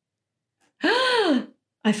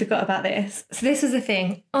 I forgot about this. So this was a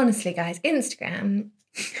thing. Honestly, guys, Instagram,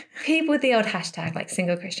 people with the old hashtag like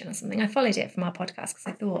single Christian or something. I followed it from our podcast because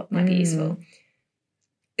I thought it might be useful.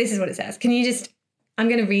 This is what it says. Can you just, I'm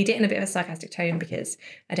going to read it in a bit of a sarcastic tone because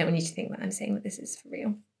I don't want you to think that I'm saying that this is for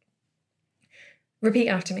real. Repeat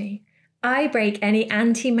after me. I break any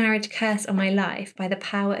anti-marriage curse on my life by the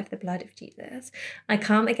power of the blood of Jesus. I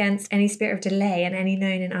come against any spirit of delay and any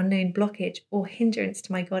known and unknown blockage or hindrance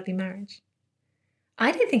to my godly marriage.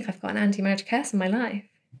 I don't think I've got an anti-marriage curse in my life.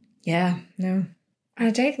 Yeah, no. I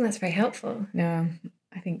don't think that's very helpful. No.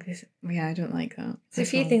 I think this, yeah, I don't like that. There's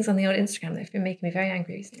a few things on the old Instagram that have been making me very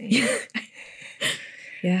angry recently.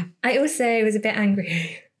 Yeah. I also was a bit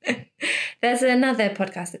angry. There's another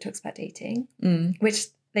podcast that talks about dating, which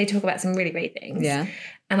they talk about some really great things. Yeah.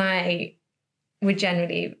 And I would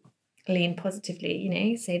generally lean positively, you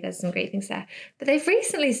know, say there's some great things there. But they've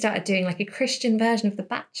recently started doing like a Christian version of The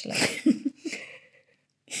Bachelor.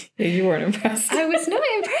 Yeah, you weren't impressed. I was not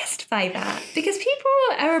impressed by that because people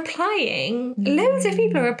are applying, loads of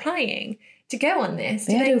people are applying to go on this.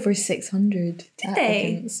 They had over 600 Did they?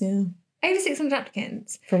 applicants, yeah. Over 600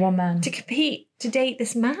 applicants For one man. to compete to date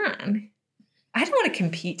this man. I don't want to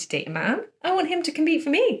compete to date a man. I want him to compete for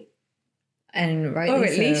me. And rightly Or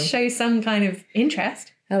at so. least show some kind of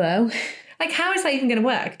interest. Hello. Like, how is that even going to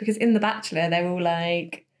work? Because in The Bachelor, they're all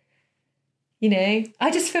like, you know,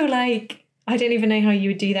 I just feel like I don't even know how you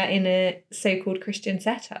would do that in a so-called Christian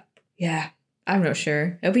setup. Yeah, I'm not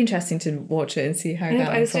sure. It'll be interesting to watch it and see how I know, that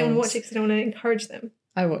but I just don't want to watch unfolds. it because I don't want to encourage them.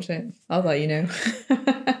 I watch it. I'll let you know.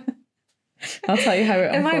 I'll tell you how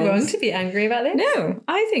it Am I unfolds. wrong to be angry about this? No,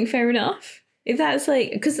 I think fair enough. If that's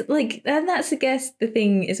like, because like, and that's I guess the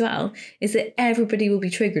thing as well, is that everybody will be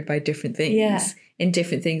triggered by different things. Yeah. And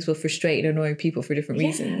different things will frustrate and annoy people for different Yeah.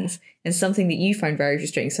 reasons. And something that you find very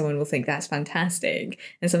frustrating, someone will think that's fantastic.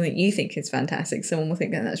 And something you think is fantastic, someone will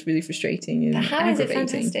think that that's really frustrating and But how is it aggravating.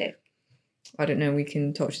 fantastic? I don't know. We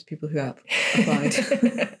can talk to the people who have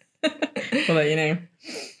applied. We'll let you know.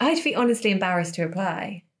 I'd be honestly embarrassed to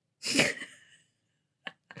apply.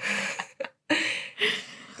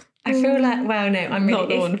 I feel like, well, no, I'm really not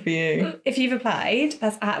the one for you. If you've applied,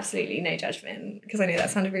 that's absolutely no judgment, because I know that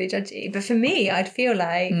sounded really judgy. But for me, I'd feel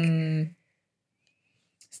like It's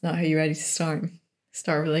not how you're ready to start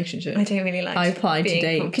a relationship. I don't really like. I applied to being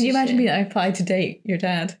date. Can you imagine competition. me that I applied to date your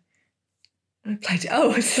dad? I applied to.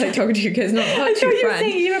 Oh, It's like talking to your kids, not I talking thought to your you were friend.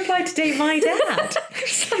 saying you applied to date my dad.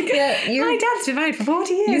 It's like, my dad's been married for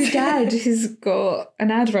 40 years. Your dad has got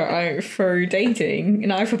an advert out for dating,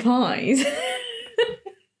 and I've applied.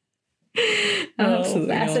 Absolutely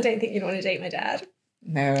bless. not. I don't think you'd want to date my dad.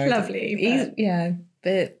 No. I Lovely, don't. but- Yeah,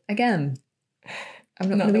 but again, I'm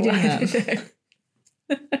not going to the be doing one.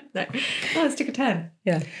 that. No. Oh, let's take a 10.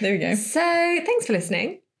 Yeah, there we go. So thanks for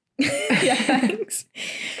listening. Yeah, thanks.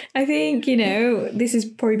 I think, this has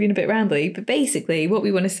probably been a bit rambly, but basically what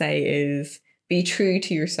we want to say is be true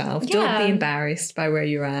to yourself. Don't Yeah. be embarrassed by where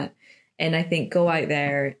you're at. And I think go out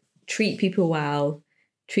there, treat people well,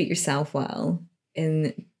 treat yourself well,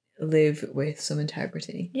 and live with some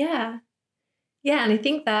integrity. Yeah. Yeah, and I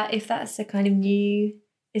think that if that's a kind of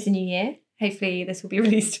it's a new year. Hopefully this will be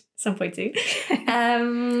released some point soon.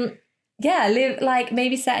 Live, like,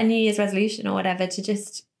 maybe set a New Year's resolution or whatever to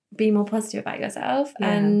just be more positive about yourself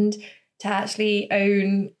and to actually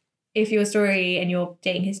own, if your story and your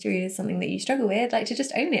dating history is something that you struggle with, like to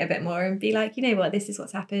just own it a bit more and be like, you know what, this is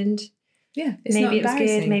what's happened. Yeah, it's not Maybe it was good,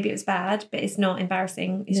 embarrassing. maybe it was bad, but it's not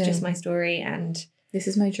embarrassing. It's No. just my story, and This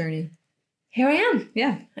is my journey. here I am.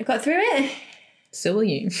 Yeah, I got through it. so will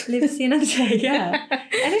you. Live to see another day. Yeah.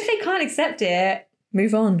 And if they can't accept it,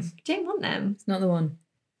 Move on. don't want them. It's not the one.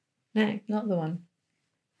 No. Not the one.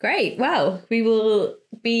 Great. Well, we will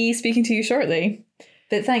be speaking to you shortly.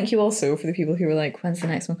 But thank you also for the people who were like, when's the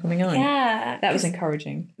next one coming on? Yeah. That was 'cause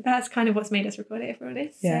encouraging. that's kind of what's made us record it, if we're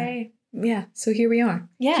honest. Yeah. So, Yeah. So here we are.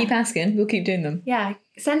 yeah. Keep asking. We'll keep doing them. Yeah.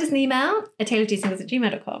 Send us an email at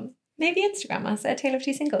taleoftwosingles@gmail.com. Maybe Instagram us at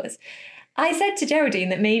taleoftwosingles. I said to Geraldine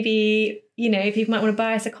that maybe, people might want to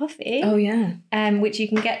buy us a coffee. Oh, yeah. Which you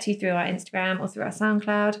can get to through our Instagram or through our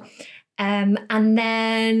SoundCloud. And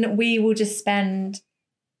then we will just spend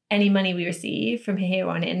any money we receive from here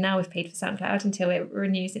on in. Now we've paid for SoundCloud until it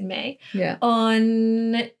renews in May Yeah.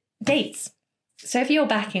 on dates. So if you're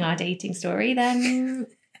backing our dating story, then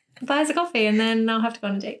buy us a coffee and then I'll have to go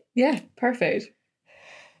on a date. Yeah. Perfect.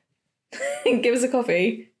 Give us a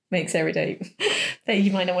coffee. Make Sarah date. But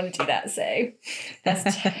you might not want to do that, so that's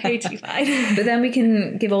totally fine. But then we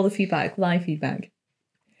can give all the feedback, live feedback.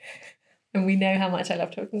 And we know how much I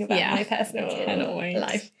love talking about Yeah. my personal Cannot wait.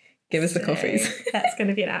 life. Give us the So coffees. That's going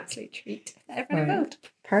to be an absolute treat for everyone Right. involved.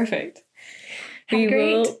 Perfect. Have We a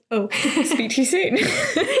great. will speak to you soon.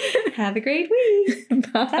 Have a great week.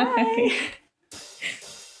 Bye. Bye.